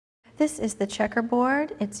This is the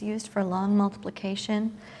checkerboard. It's used for long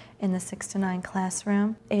multiplication in the 6 to 9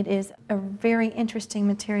 classroom. It is a very interesting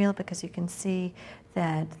material because you can see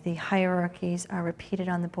that the hierarchies are repeated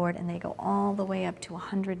on the board, and they go all the way up to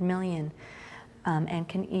 100 million and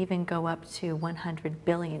can even go up to 100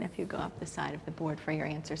 billion if you go up the side of the board for your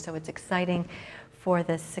answer. So it's exciting for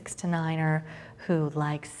the 6 to 9er who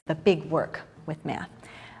likes the big work with math.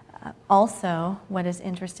 Also, what is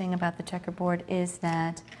interesting about the checkerboard is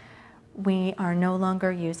that we are no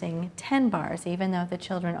longer using 10 bars, even though the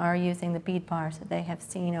children are using the bead bars that they have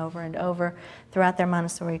seen over and over throughout their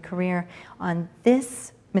Montessori career. On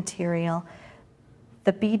this material,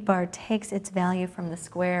 the bead bar takes its value from the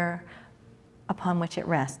square upon which it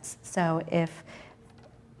rests. So if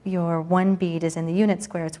your one bead is in the unit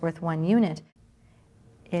square, it's worth 1 unit.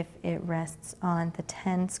 If it rests on the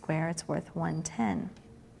 10 square, it's worth 110.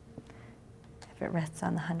 If it rests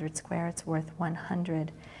on the 100 square, it's worth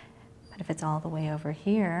 100. But if it's all the way over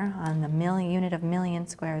here on the unit of million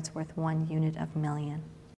square, it's worth 1 unit of million.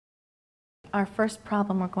 Our first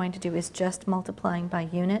problem we're going to do is just multiplying by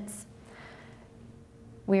units.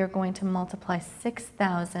 We are going to multiply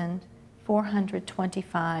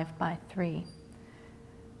 6,425 by 3.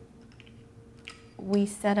 We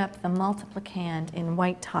set up the multiplicand in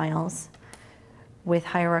white tiles with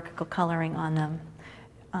hierarchical coloring on them.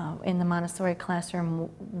 In the Montessori classroom,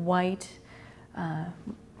 white,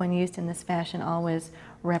 when used in this fashion, always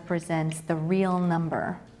represents the real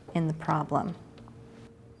number in the problem.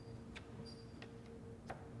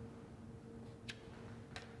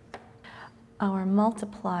 Our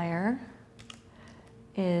multiplier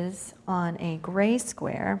is on a gray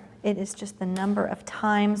square. It is just the number of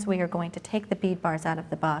times we are going to take the bead bars out of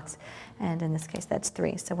the box, and in this case that's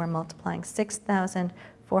 3. So we're multiplying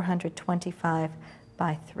 6,425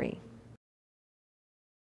 by 3.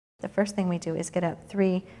 The first thing we do is get out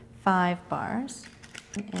 3 5 bars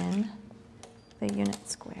in the unit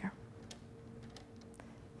square,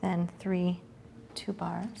 then 3 2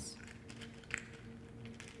 bars,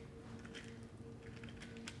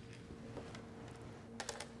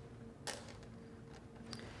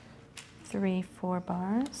 three 4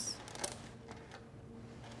 bars,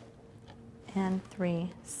 and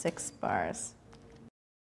 3 6 bars.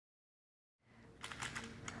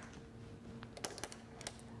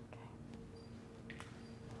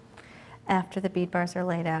 After the bead bars are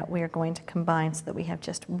laid out, we are going to combine so that we have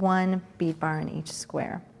just 1 bead bar in each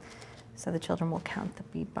square. So the children will count the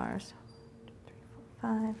bead bars. 1, 2, 3, 4,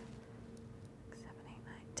 5, 6, 7, 8,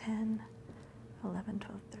 9, 10, 11,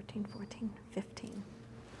 12, 13, 14, 15.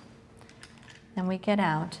 Then we get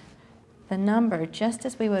out the number just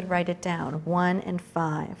as we would write it down, 1 and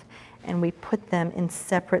 5, and we put them in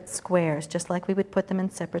separate squares, just like we would put them in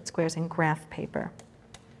separate squares in graph paper.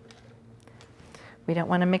 We don't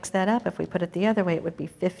want to mix that up. If we put it the other way, it would be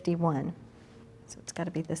 51. So it's got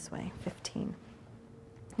to be this way, 15.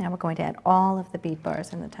 Now we're going to add all of the bead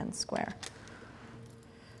bars in the 10 square.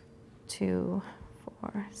 2,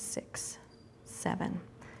 4, 6, 7.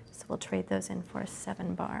 So we'll trade those in for a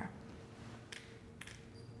 7 bar.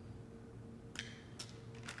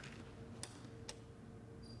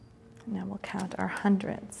 Now we'll count our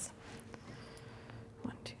hundreds.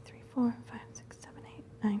 1, 2, 3, 4, 5, 6, 7, 8,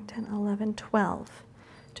 9, 10, 11, 12.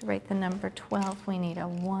 To write the number 12, we need a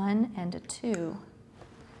 1 and a 2.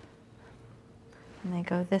 And they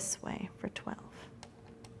go this way for 12.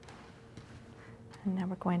 And now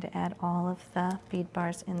we're going to add all of the bead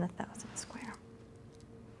bars in the 1,000 square.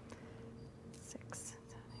 6, 7,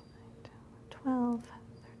 8, 9, 10, 12,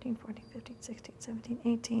 13, 14, 15, 16, 17,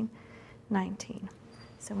 18, 19.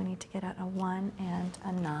 So we need to get out a 1 and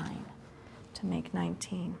a 9 to make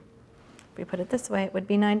 19. If we put it this way, it would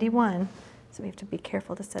be 91. So we have to be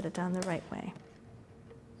careful to set it down the right way.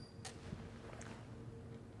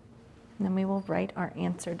 And then we will write our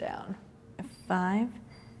answer down. 5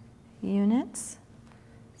 units,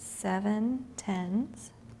 7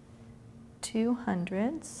 tens, 2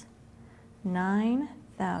 hundreds, 9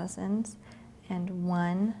 thousands, and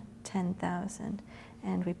 1 10,000.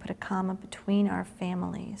 And we put a comma between our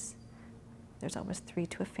families. There's always 3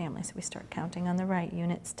 to a family, so we start counting on the right,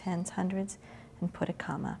 units, tens, hundreds, and put a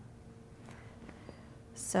comma.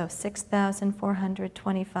 So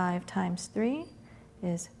 6,425 times 3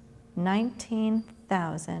 is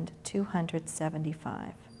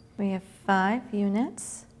 19,275. We have 5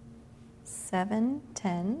 units, 7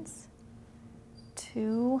 tens,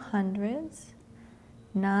 2 hundreds,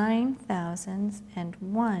 9 thousands, and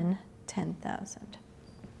 1 10,000.